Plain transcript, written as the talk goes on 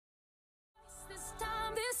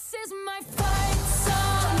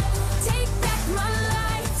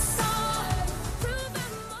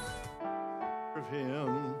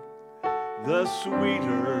him, the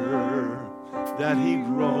sweeter that he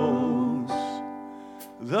grows.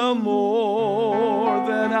 The more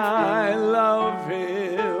that I love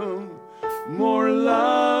him, more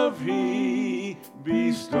love he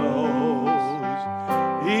bestows.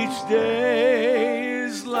 Each day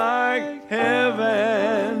is like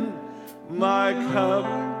heaven, my cup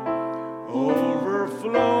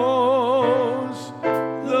overflows.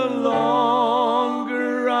 The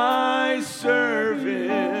longer I serve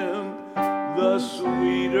him, the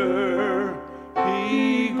sweeter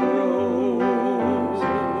he grows.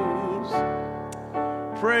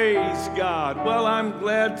 Praise God. Well, I'm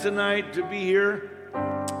glad tonight to be here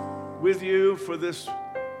with you for this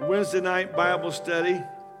Wednesday night Bible study.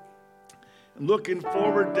 I'm looking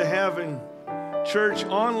forward to having church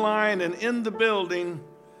online and in the building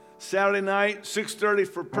Saturday night, 6:30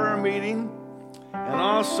 for prayer meeting, and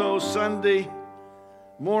also Sunday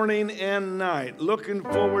morning and night. Looking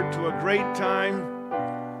forward to a great time.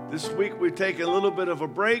 This week we take a little bit of a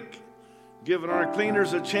break, giving our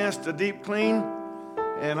cleaners a chance to deep clean,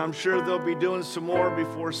 and I'm sure they'll be doing some more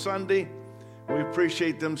before Sunday. We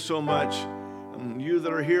appreciate them so much. And you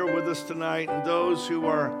that are here with us tonight, and those who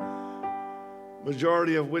are,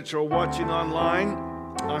 majority of which are watching online,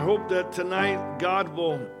 I hope that tonight God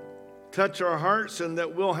will touch our hearts and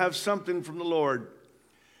that we'll have something from the Lord.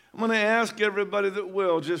 I'm going to ask everybody that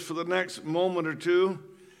will, just for the next moment or two,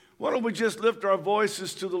 why don't we just lift our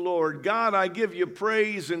voices to the Lord? God, I give you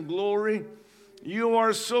praise and glory. You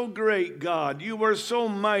are so great, God. You are so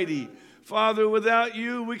mighty. Father, without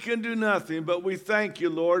you, we can do nothing, but we thank you,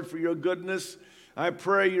 Lord, for your goodness. I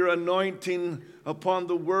pray your anointing upon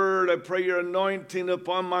the word. I pray your anointing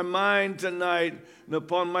upon my mind tonight and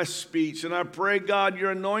upon my speech. And I pray, God,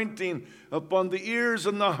 your anointing upon the ears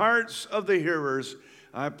and the hearts of the hearers.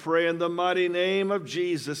 I pray in the mighty name of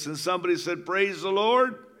Jesus. And somebody said, praise the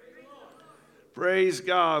Lord. Praise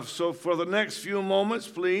God. So for the next few moments,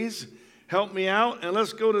 please help me out. And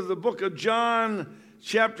let's go to the book of John,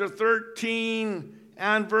 chapter 13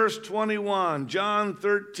 and verse 21. John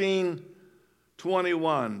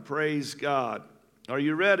 13:21. Praise God. Are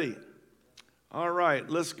you ready? All right,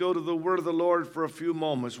 let's go to the word of the Lord for a few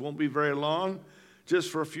moments. Won't be very long, just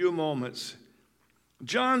for a few moments.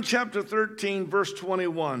 John chapter 13, verse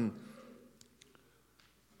 21.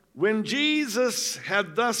 When Jesus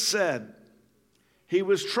had thus said, he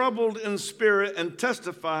was troubled in spirit and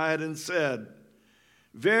testified and said,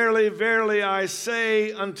 verily, verily, I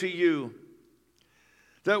say unto you,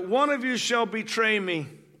 that one of you shall betray me.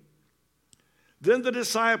 Then the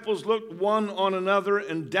disciples looked one on another,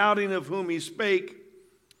 and doubting of whom he spake.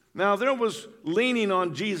 Now there was leaning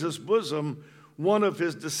on Jesus' bosom one of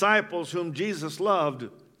his disciples whom Jesus loved.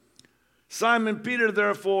 Simon Peter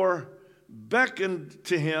therefore beckoned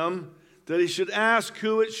to him that he should ask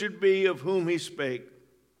who it should be of whom he spake.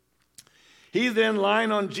 He then,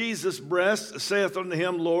 lying on Jesus' breast, saith unto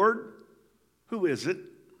him, Lord, who is it?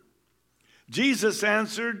 Jesus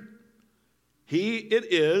answered, he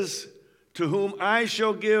it is, to whom I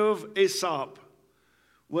shall give a sop,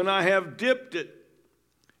 when I have dipped it.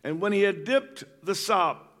 And when he had dipped the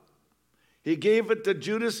sop, he gave it to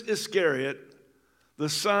Judas Iscariot, the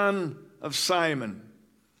son of Simon.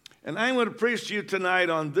 And I'm going to preach to you tonight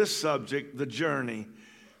on this subject, the journey.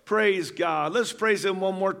 Praise God. Let's praise him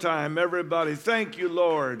one more time, everybody. Thank you,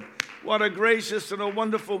 Lord. What a gracious and a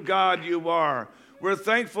wonderful God you are. We're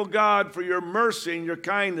thankful, God, for your mercy and your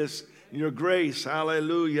kindness and your grace.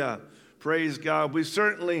 Hallelujah. Praise God. We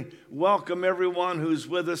certainly welcome everyone who's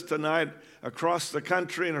with us tonight across the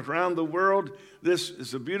country and around the world. This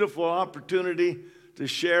is a beautiful opportunity to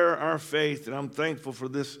share our faith, and I'm thankful for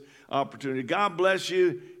this opportunity. God bless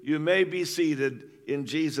you. You may be seated in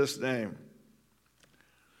Jesus' name.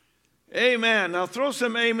 Amen. Now throw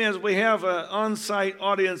some amens. We have an on-site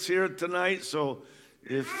audience here tonight, so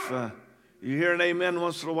if you hear an amen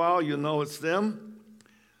once in a while, you know it's them.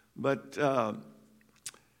 But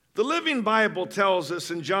the Living Bible tells us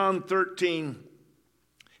in John 13,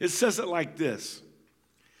 it says it like this.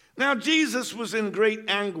 Now Jesus was in great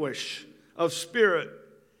anguish of spirit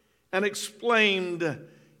and exclaimed,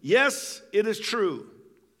 yes, it is true.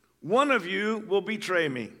 One of you will betray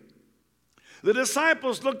me. The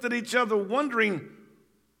disciples looked at each other wondering,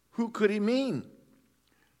 who could he mean?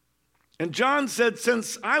 And John said,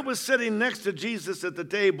 since I was sitting next to Jesus at the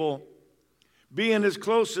table, being his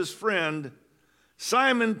closest friend,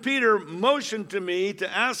 Simon Peter motioned to me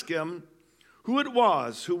to ask him who it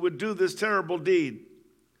was who would do this terrible deed.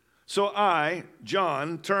 So I,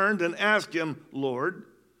 John, turned and asked him, Lord,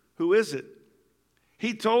 who is it?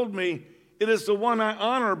 He told me, It is the one I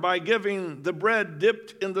honor by giving the bread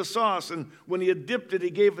dipped in the sauce. And when he had dipped it, he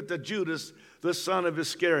gave it to Judas, the son of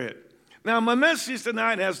Iscariot. Now, my message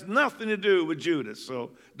tonight has nothing to do with Judas, so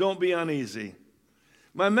don't be uneasy.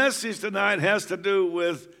 My message tonight has to do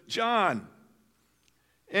with John.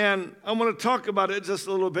 And I want to talk about it just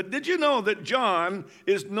a little bit. Did you know that John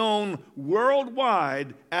is known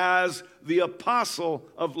worldwide as the apostle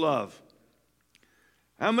of love?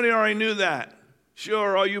 How many already knew that?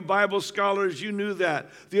 Sure, all you Bible scholars, you knew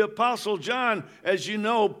that. The apostle John, as you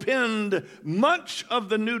know, penned much of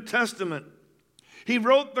the New Testament. He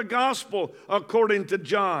wrote the gospel according to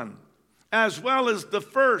John, as well as the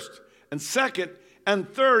first and second and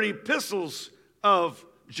third epistles of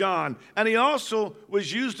John. And he also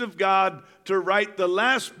was used of God to write the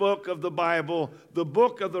last book of the Bible, the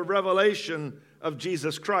book of the Revelation of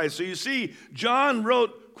Jesus Christ. So you see, John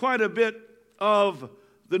wrote quite a bit of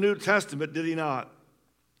the New Testament, did he not?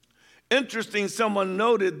 Interesting, someone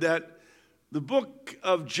noted that the book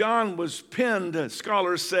of John was penned,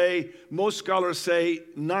 most scholars say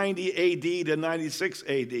 90 AD to 96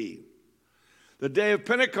 AD. The day of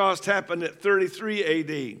Pentecost happened at 33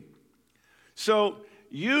 AD. So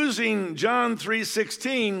using John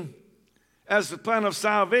 3:16 as the plan of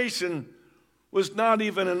salvation was not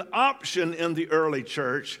even an option in the early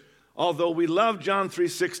church. Although we love John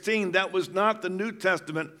 3:16, that was not the New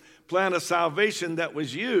Testament plan of salvation that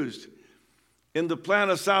was used. In the plan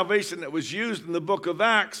of salvation that was used in the book of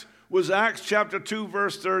Acts was Acts chapter 2,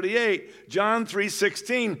 verse 38. John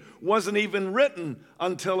 3:16 wasn't even written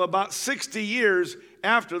until about 60 years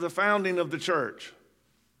after the founding of the church.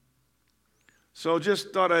 So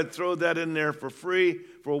just thought I'd throw that in there for free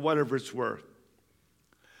for whatever it's worth.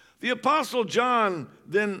 The Apostle John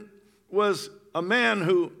then was a man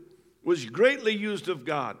who was greatly used of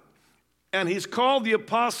God, and he's called the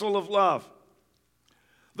Apostle of Love.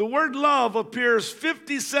 The word love appears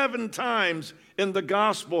 57 times in the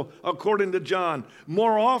gospel according to John,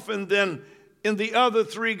 more often than in the other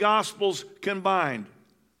three gospels combined.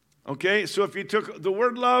 Okay, so if you took the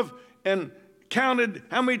word love and counted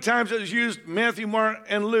how many times it was used, Matthew, Mark,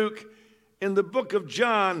 and Luke, in the book of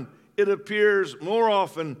John, it appears more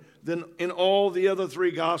often than in all the other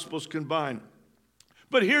three gospels combined.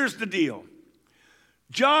 But here's the deal.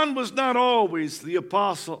 John was not always the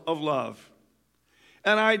apostle of love.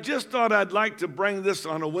 And I just thought I'd like to bring this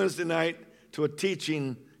on a Wednesday night to a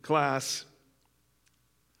teaching class.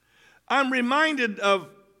 I'm reminded of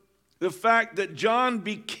the fact that John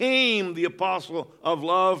became the apostle of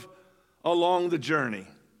love along the journey.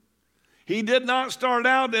 He did not start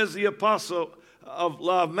out as the apostle of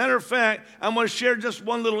love. Matter of fact, I'm going to share just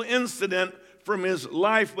one little incident from his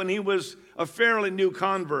life when he was a fairly new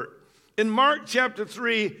convert. In Mark chapter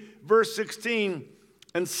 3, verse 16,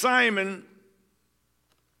 and Simon,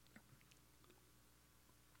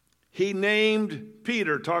 he named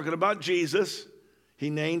Peter, talking about Jesus, he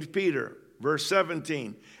named Peter. Verse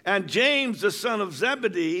 17, and James, the son of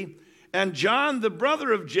Zebedee, and John, the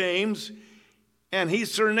brother of James, and he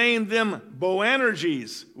surnamed them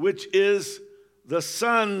Boanerges, which is the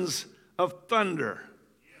sons of thunder.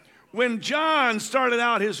 When John started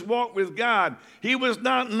out his walk with God, he was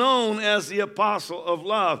not known as the apostle of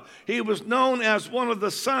love. He was known as one of the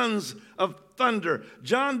sons of thunder.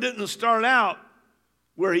 John didn't start out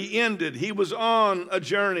where he ended. He was on a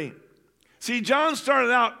journey. See, John started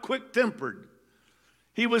out quick-tempered.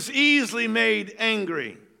 He was easily made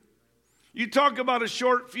angry. You talk about a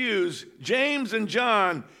short fuse. James and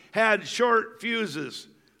John had short fuses.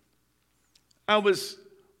 I was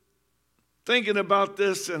thinking about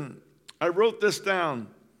this and I wrote this down.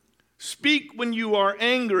 Speak when you are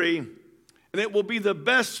angry, and it will be the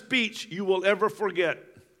best speech you will ever forget.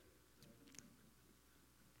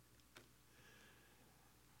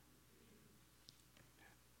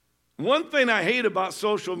 One thing I hate about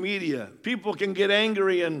social media, people can get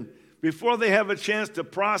angry and before they have a chance to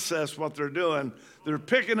process what they're doing, they're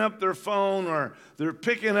picking up their phone or they're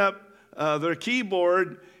picking up their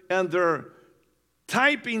keyboard and they're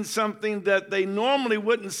typing something that they normally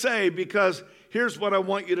wouldn't say, because here's what I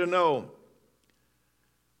want you to know.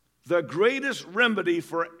 The greatest remedy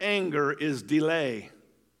for anger is delay.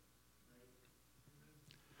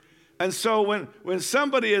 And so when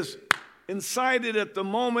somebody is incited at the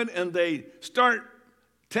moment and they start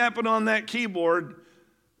tapping on that keyboard,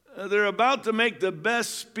 they're about to make the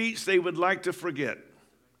best speech they would like to forget.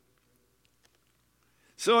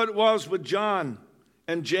 So it was with John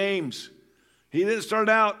and James. He didn't start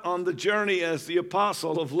out on the journey as the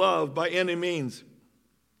apostle of love by any means.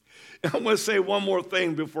 I want to say one more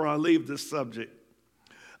thing before I leave this subject.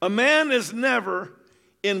 A man is never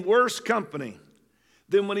in worse company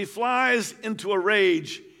than when he flies into a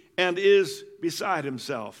rage and is beside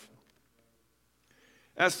himself.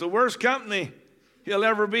 That's the worst company he'll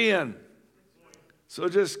ever be in. So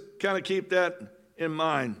just kind of keep that in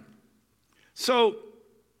mind. So,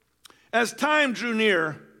 as time drew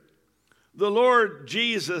near, the Lord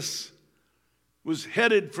Jesus was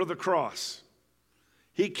headed for the cross.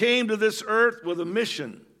 He came to this earth with a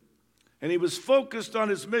mission, and he was focused on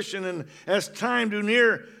his mission. And as time drew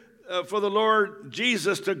near for the Lord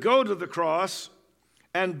Jesus to go to the cross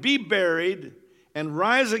and be buried and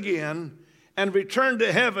rise again and return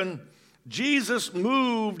to heaven, Jesus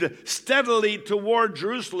moved steadily toward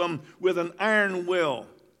Jerusalem with an iron will.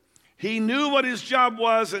 He knew what his job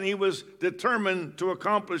was, and he was determined to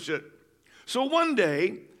accomplish it. So one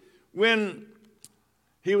day, when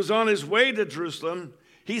he was on his way to Jerusalem,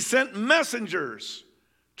 he sent messengers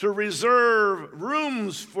to reserve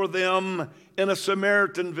rooms for them in a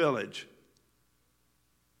Samaritan village.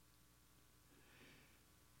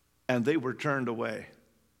 And they were turned away.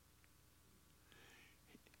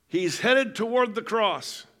 He's headed toward the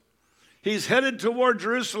cross. He's headed toward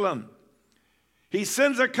Jerusalem. He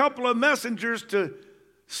sends a couple of messengers to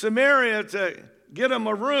Samaria to get him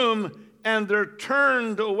a room, and they're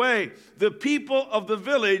turned away. The people of the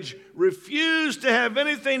village refused to have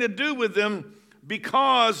anything to do with them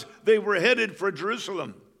because they were headed for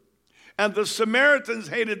Jerusalem. And the Samaritans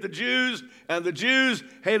hated the Jews, and the Jews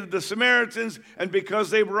hated the Samaritans, and because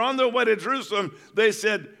they were on their way to Jerusalem, they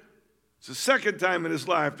said, it's the second time in his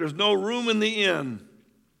life, there's no room in the inn.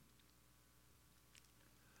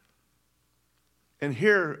 And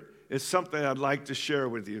here is something I'd like to share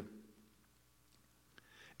with you.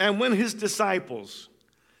 And when his disciples,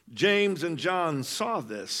 James and John, saw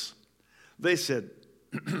this, they said,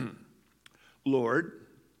 Lord,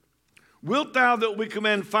 wilt thou that we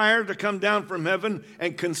command fire to come down from heaven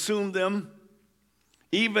and consume them,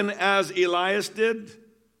 even as Elias did?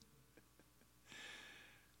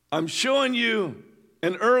 I'm showing you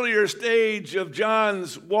an earlier stage of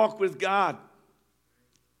John's walk with God.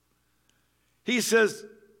 He says,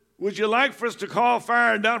 would you like for us to call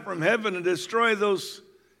fire down from heaven and destroy those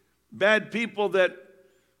bad people that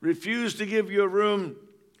refuse to give you a room?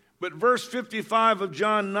 But verse 55 of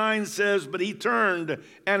John 9 says, but he turned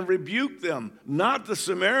and rebuked them, not the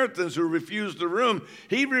Samaritans who refused the room.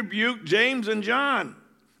 He rebuked James and John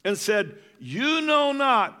and said, you know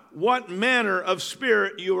not what manner of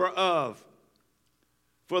spirit you are of.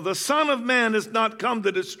 For the Son of Man is not come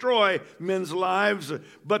to destroy men's lives,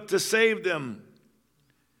 but to save them.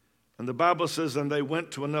 And the Bible says, and they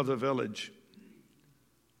went to another village.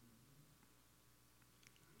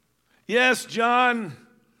 Yes, John,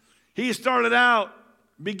 he started out,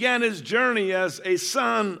 began his journey as a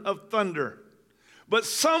son of thunder. But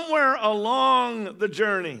somewhere along the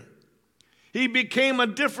journey, he became a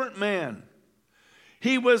different man.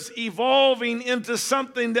 He was evolving into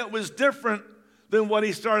something that was different than what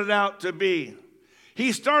he started out to be.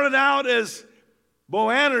 He started out as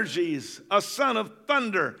Boanerges, a son of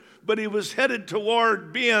thunder, but he was headed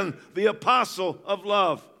toward being the apostle of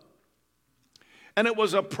love. And it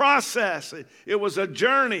was a process. It was a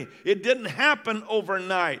journey. It didn't happen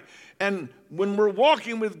overnight. And when we're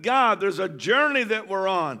walking with God, there's a journey that we're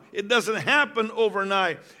on. It doesn't happen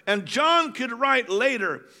overnight. And John could write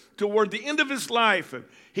later, toward the end of his life,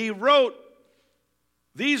 he wrote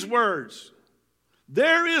these words,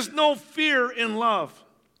 there is no fear in love,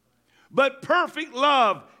 but perfect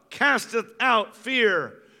love casteth out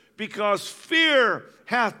fear, because fear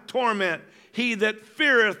hath torment. He that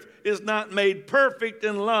feareth is not made perfect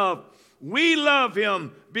in love. We love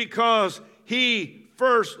him because he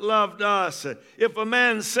first loved us. If a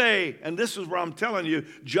man say, and this is where I'm telling you,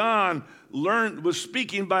 John was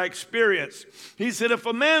speaking by experience. He said, if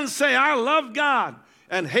a man say, I love God,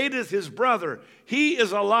 and hateth his brother, he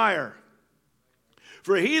is a liar.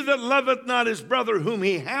 For he that loveth not his brother whom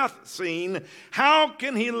he hath seen, how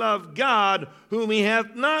can he love God whom he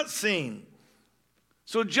hath not seen?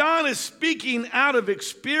 So John is speaking out of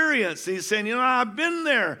experience. He's saying, I've been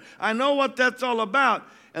there. I know what that's all about.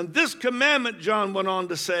 And this commandment, John went on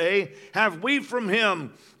to say, have we from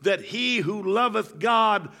him, that he who loveth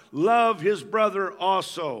God love his brother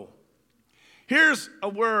also. Here's a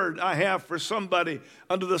word I have for somebody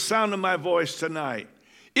under the sound of my voice tonight.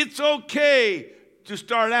 It's okay to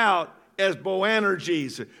start out as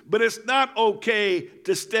Boanerges, but it's not okay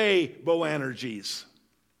to stay Boanerges.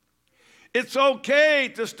 It's okay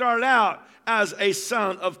to start out as a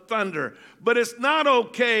son of thunder, but it's not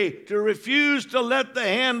okay to refuse to let the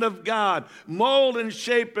hand of God mold and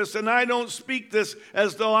shape us. And I don't speak this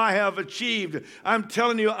as though I have achieved. I'm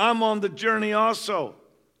telling you, I'm on the journey also.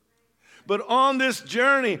 But on this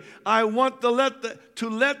journey, I want to let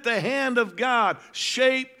the hand of God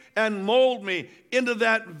shape and mold me into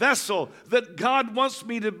that vessel that God wants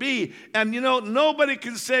me to be. And nobody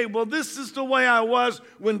can say, well, this is the way I was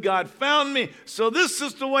when God found me, so this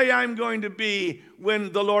is the way I'm going to be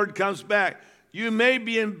when the Lord comes back. You may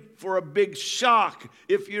be in for a big shock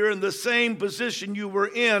if you're in the same position you were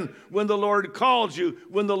in when the Lord called you,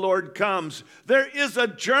 when the Lord comes. There is a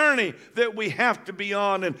journey that we have to be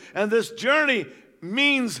on, and this journey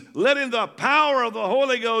means letting the power of the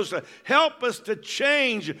Holy Ghost help us to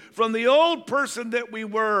change from the old person that we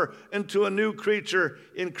were into a new creature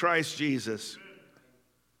in Christ Jesus.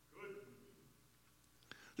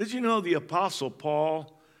 Did you know the Apostle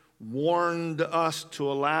Paul warned us to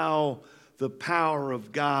allow the power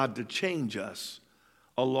of God to change us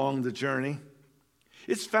along the journey?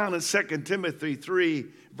 It's found in 2 Timothy 3,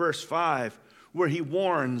 verse 5, where he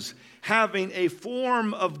warns, having a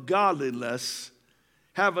form of godliness,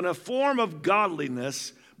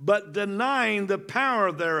 but denying the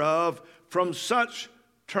power thereof, from such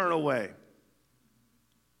turn away.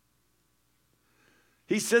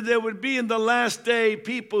 He said there would be in the last day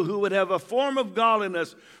people who would have a form of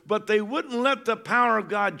godliness, but they wouldn't let the power of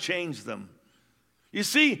God change them. You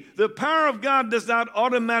see, the power of God does not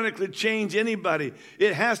automatically change anybody.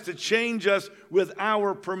 It has to change us with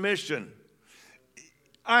our permission.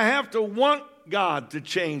 I have to want God to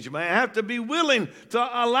change me. I have to be willing to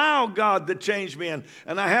allow God to change me. And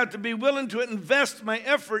I have to be willing to invest my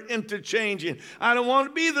effort into changing. I don't want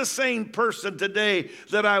to be the same person today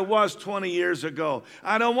that I was 20 years ago.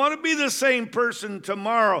 I don't want to be the same person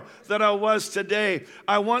tomorrow that I was today.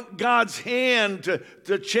 I want God's hand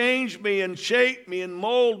to change me and shape me and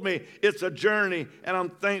mold me. It's a journey, and I'm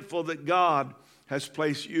thankful that God has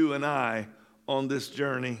placed you and I on this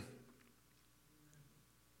journey.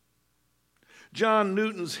 John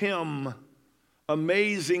Newton's hymn,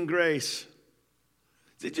 Amazing Grace.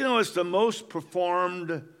 Did you know it's the most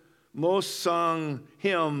performed, most sung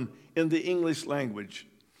hymn in the English language?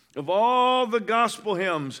 Of all the gospel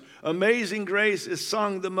hymns, Amazing Grace is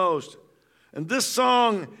sung the most. And this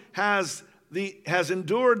song has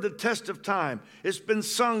endured the test of time. It's been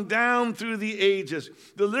sung down through the ages.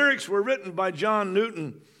 The lyrics were written by John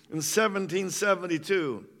Newton in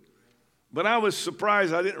 1772. But I was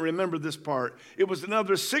surprised I didn't remember this part. It was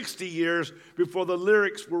another 60 years before the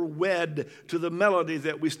lyrics were wed to the melody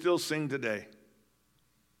that we still sing today.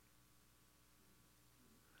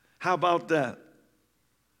 How about that?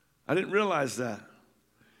 I didn't realize that.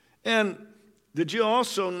 And did you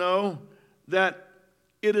also know that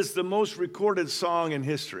it is the most recorded song in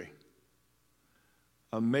history?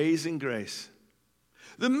 Amazing Grace.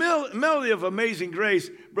 The melody of Amazing Grace,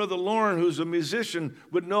 Brother Lauren, who's a musician,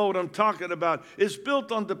 would know what I'm talking about, is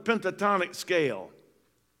built on the pentatonic scale.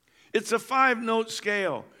 It's a 5-note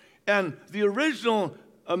scale. And the original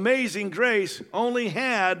Amazing Grace only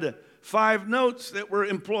had 5 notes that were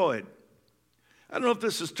employed. I don't know if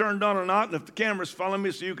this is turned on or not, and if the camera's following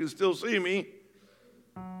me so you can still see me.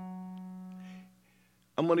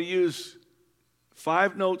 I'm going to use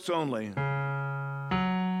 5 notes only.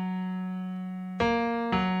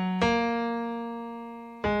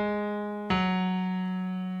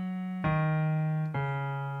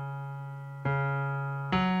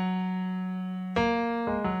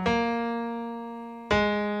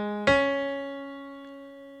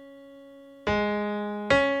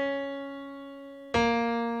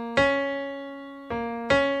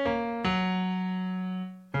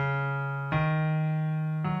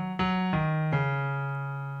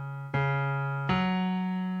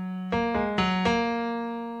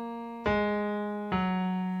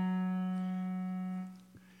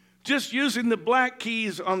 Just using the black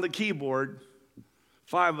keys on the keyboard,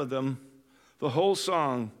 5 of them, the whole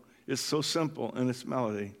song is so simple in its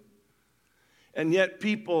melody. And yet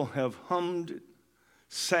people have hummed it,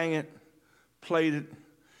 sang it, played it,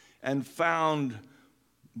 and found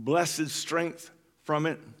blessed strength from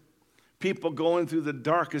it. People going through the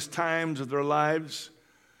darkest times of their lives,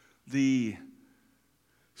 the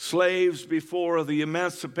slaves before the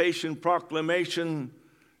Emancipation Proclamation,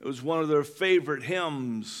 it was one of their favorite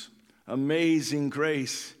hymns. Amazing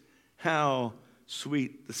Grace, how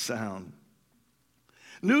sweet the sound.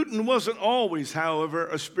 Newton wasn't always, however,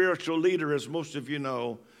 a spiritual leader, as most of you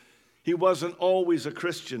know. He wasn't always a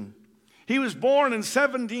Christian. He was born in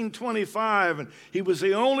 1725, and he was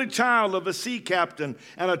the only child of a sea captain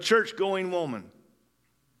and a church-going woman.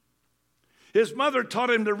 His mother taught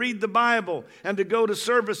him to read the Bible and to go to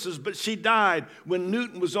services, but she died when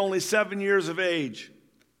Newton was only 7 years of age.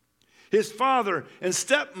 His father and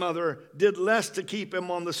stepmother did less to keep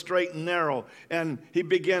him on the straight and narrow, and he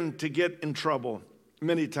began to get in trouble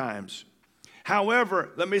many times.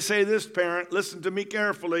 However, let me say this, parent, listen to me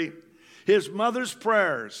carefully. His mother's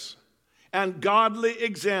prayers and godly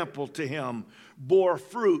example to him bore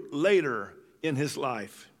fruit later in his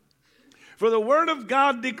life. For the word of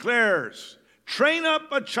God declares, train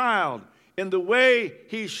up a child in the way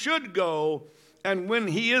he should go, and when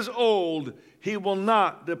he is old, he will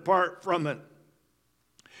not depart from it.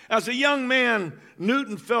 As a young man,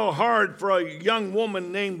 Newton fell hard for a young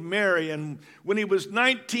woman named Mary, and when he was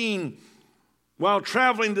 19, while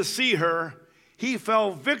traveling to see her, he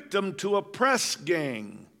fell victim to a press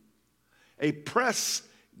gang. A press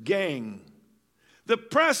gang. The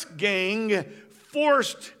press gang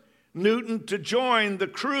forced Newton to join the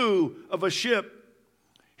crew of a ship.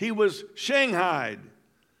 He was shanghaied.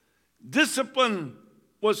 Discipline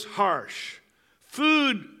was harsh.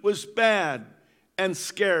 Food was bad and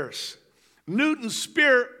scarce. Newton's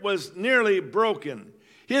spirit was nearly broken.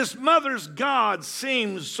 His mother's God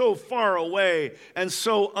seemed so far away and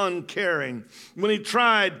so uncaring. When he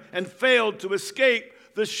tried and failed to escape,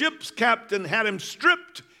 the ship's captain had him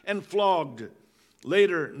stripped and flogged.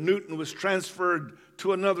 Later, Newton was transferred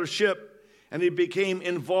to another ship, and he became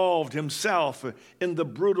involved himself in the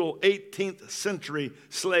brutal 18th century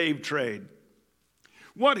slave trade.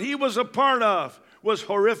 What he was a part of was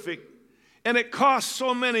horrific, and it cost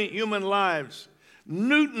so many human lives.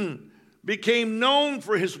 Newton became known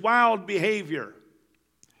for his wild behavior.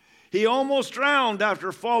 He almost drowned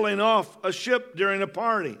after falling off a ship during a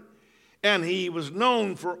party, and he was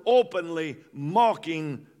known for openly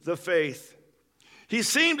mocking the faith. He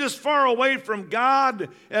seemed as far away from God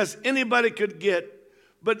as anybody could get,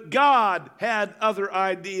 but God had other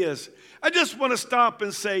ideas. I just want to stop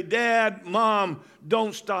and say, Dad, Mom,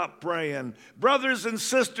 don't stop praying. Brothers and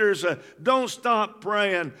sisters, don't stop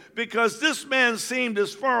praying, because this man seemed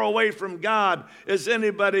as far away from God as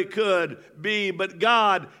anybody could be, but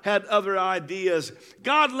God had other ideas.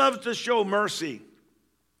 God loves to show mercy,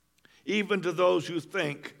 even to those who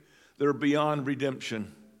think they're beyond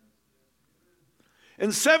redemption. In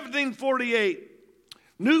 1748,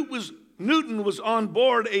 Newton was on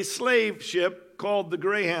board a slave ship called the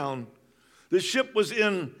Greyhound. The ship was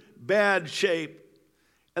in bad shape,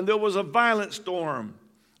 and there was a violent storm.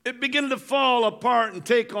 It began to fall apart and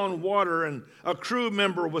take on water, and a crew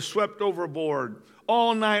member was swept overboard.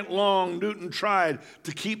 All night long, Newton tried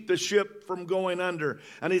to keep the ship from going under,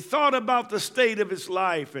 and he thought about the state of his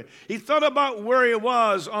life. He thought about where he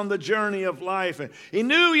was on the journey of life. He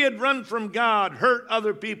knew he had run from God, hurt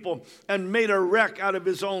other people, and made a wreck out of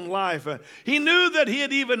his own life. He knew that he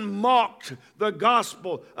had even mocked the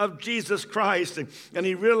gospel of Jesus Christ, and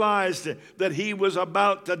he realized that he was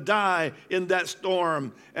about to die in that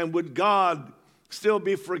storm. And would God still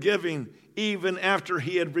be forgiving even after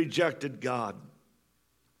he had rejected God?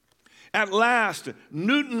 At last,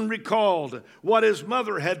 Newton recalled what his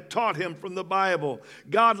mother had taught him from the Bible.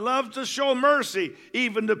 God loves to show mercy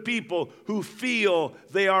even to people who feel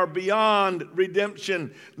they are beyond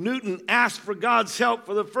redemption. Newton asked for God's help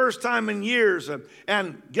for the first time in years,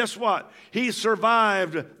 and guess what? He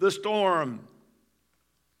survived the storm.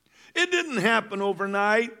 It didn't happen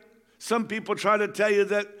overnight. Some people try to tell you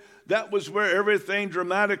that was where everything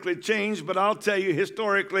dramatically changed, but I'll tell you,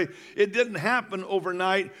 historically, it didn't happen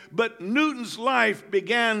overnight. But Newton's life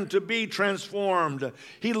began to be transformed.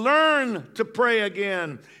 He learned to pray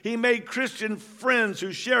again. He made Christian friends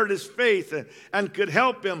who shared his faith and could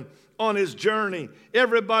help him on his journey.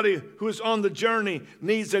 Everybody who's on the journey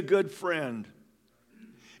needs a good friend.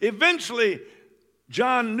 Eventually,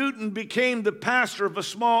 John Newton became the pastor of a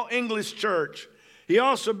small English church. He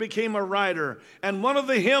also became a writer, and one of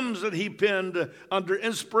the hymns that he penned under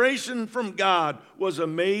inspiration from God was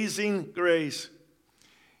Amazing Grace.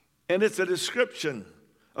 And it's a description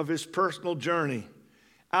of his personal journey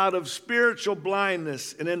out of spiritual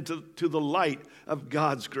blindness and into the light of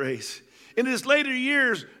God's grace. In his later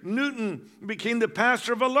years, Newton became the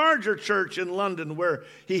pastor of a larger church in London, where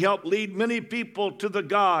he helped lead many people to the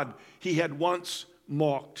God he had once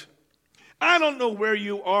mocked. I don't know where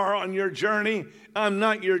you are on your journey. I'm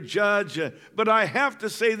not your judge, but I have to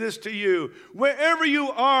say this to you. Wherever you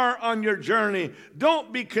are on your journey,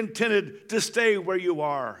 don't be contented to stay where you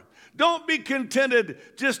are. Don't be contented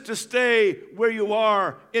just to stay where you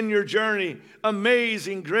are in your journey.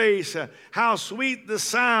 Amazing grace, how sweet the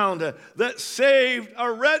sound that saved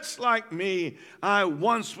a wretch like me. I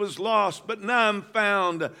once was lost, but now I'm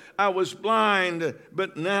found. I was blind,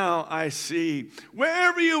 but now I see.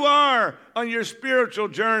 Wherever you are on your spiritual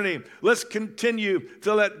journey, let's continue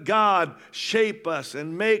to let God shape us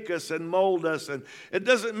and make us and mold us. And it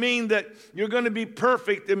doesn't mean that you're going to be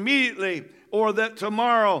perfect immediately, or that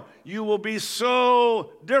tomorrow you will be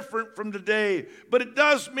so different from today. But it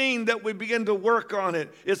does mean that we begin to work on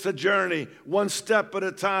it. It's a journey, one step at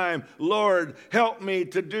a time. Lord, help me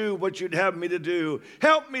to do what you'd have me to do.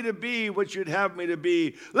 Help me to be what you'd have me to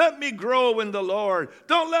be. Let me grow in the Lord.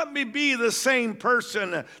 Don't let me be the same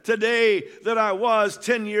person today that I was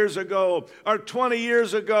 10 years ago or 20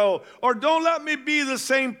 years ago. Or don't let me be the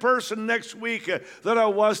same person next week that I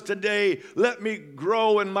was today. Let me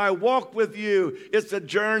grow in my walk with you. It's a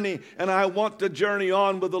journey, and I want to journey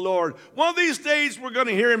on with the Lord. One of these days we're going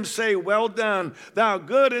to hear him say, well done, thou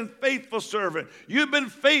good and faithful servant. You've been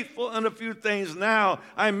faithful in a few things. Now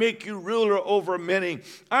I make you ruler over many.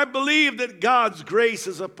 I believe that God's grace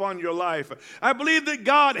is upon your life. I believe that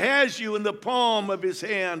God has you in the palm of his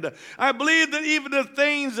hand. I believe that even the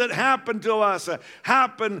things that happen to us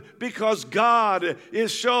happen because God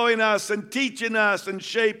is showing us and teaching us and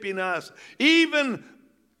shaping us. Even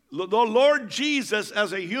the Lord Jesus,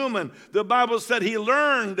 as a human, the Bible said he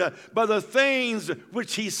learned by the things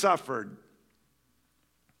which he suffered.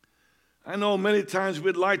 I know many times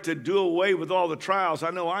we'd like to do away with all the trials.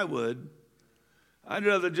 I know I would. I'd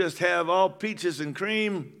rather just have all peaches and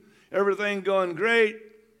cream, everything going great,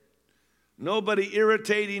 nobody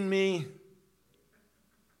irritating me.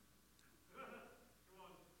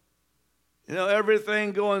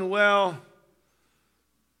 Everything going well.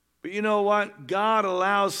 But you know what? God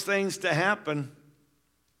allows things to happen,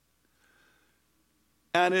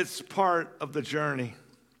 and it's part of the journey.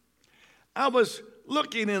 I was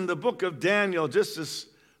looking in the book of Daniel, just as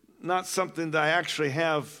not something that I actually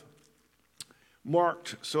have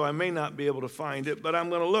marked, so I may not be able to find it, but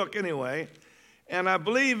I'm going to look anyway. And I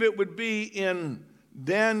believe it would be in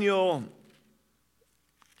Daniel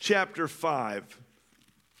chapter 5.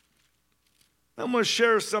 I'm going to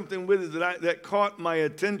share something with you that caught my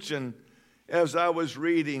attention as I was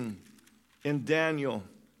reading in Daniel.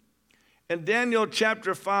 In Daniel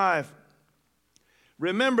chapter 5,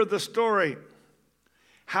 remember the story,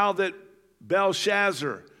 how that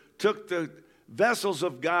Belshazzar took the vessels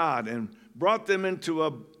of God and brought them into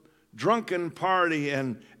a drunken party,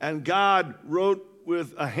 and God wrote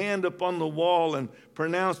with a hand upon the wall and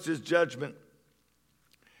pronounced his judgment.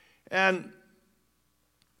 And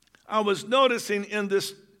I was noticing in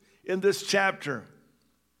this chapter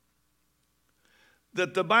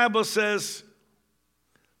that the Bible says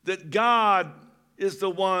that God is the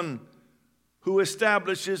one who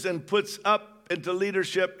establishes and puts up into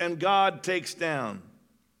leadership, and God takes down.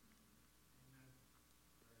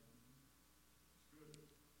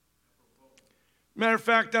 Matter of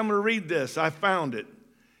fact, I'm going to read this. I found it.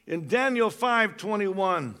 In Daniel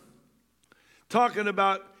 5:21, talking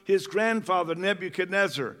about his grandfather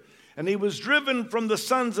Nebuchadnezzar. And he was driven from the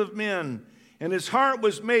sons of men, and his heart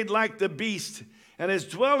was made like the beast, and his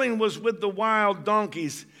dwelling was with the wild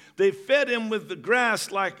donkeys. They fed him with the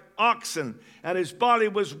grass like oxen, and his body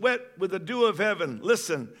was wet with the dew of heaven.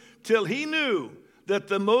 Listen, till he knew that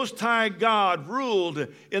the Most High God ruled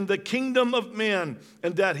in the kingdom of men,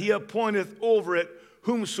 and that he appointeth over it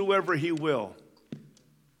whomsoever he will.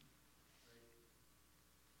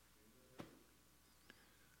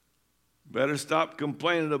 Better stop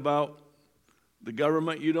complaining about the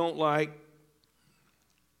government you don't like,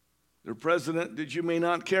 the president that you may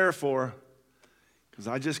not care for, because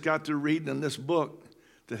I just got through reading in this book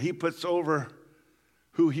that he puts over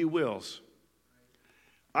who he wills.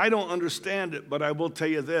 I don't understand it, but I will tell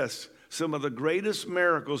you this. Some of the greatest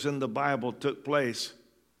miracles in the Bible took place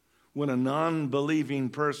when a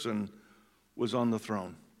non-believing person was on the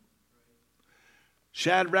throne.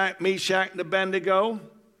 Shadrach, Meshach, and Abednego,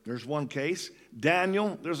 there's one case.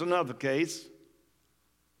 Daniel, there's another case.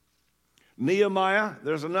 Nehemiah,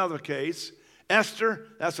 there's another case. Esther,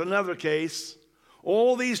 that's another case.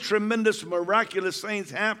 All these tremendous, miraculous things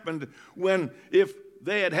happened when, if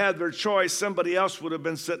they had had their choice, somebody else would have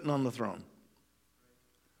been sitting on the throne.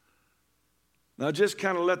 Now just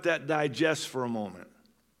kind of let that digest for a moment.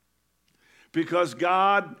 Because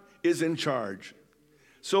God is in charge.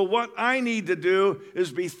 So what I need to do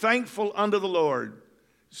is be thankful unto the Lord,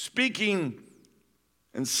 speaking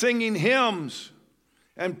and singing hymns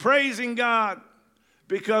and praising God,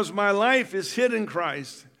 because my life is hid in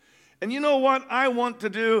Christ. And you know what I want to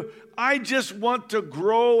do? I just want to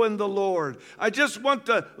grow in the Lord. I just want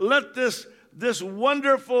to let this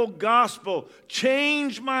wonderful gospel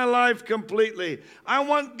change my life completely. I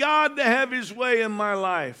want God to have his way in my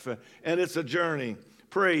life. And it's a journey.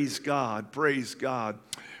 Praise God. Praise God.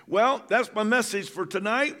 Well, that's my message for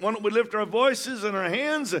tonight. Why don't we lift our voices and our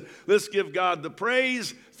hands? Let's give God the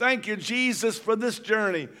praise. Thank you, Jesus, for this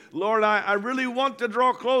journey. Lord, I really want to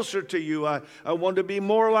draw closer to you. I want to be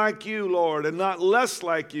more like you, Lord, and not less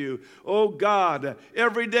like you. Oh, God,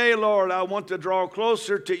 every day, Lord, I want to draw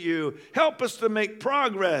closer to you. Help us to make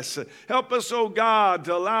progress. Help us, oh, God,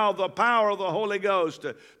 to allow the power of the Holy Ghost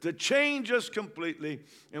to change us completely.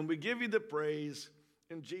 And we give you the praise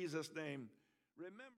in Jesus' name. Remember.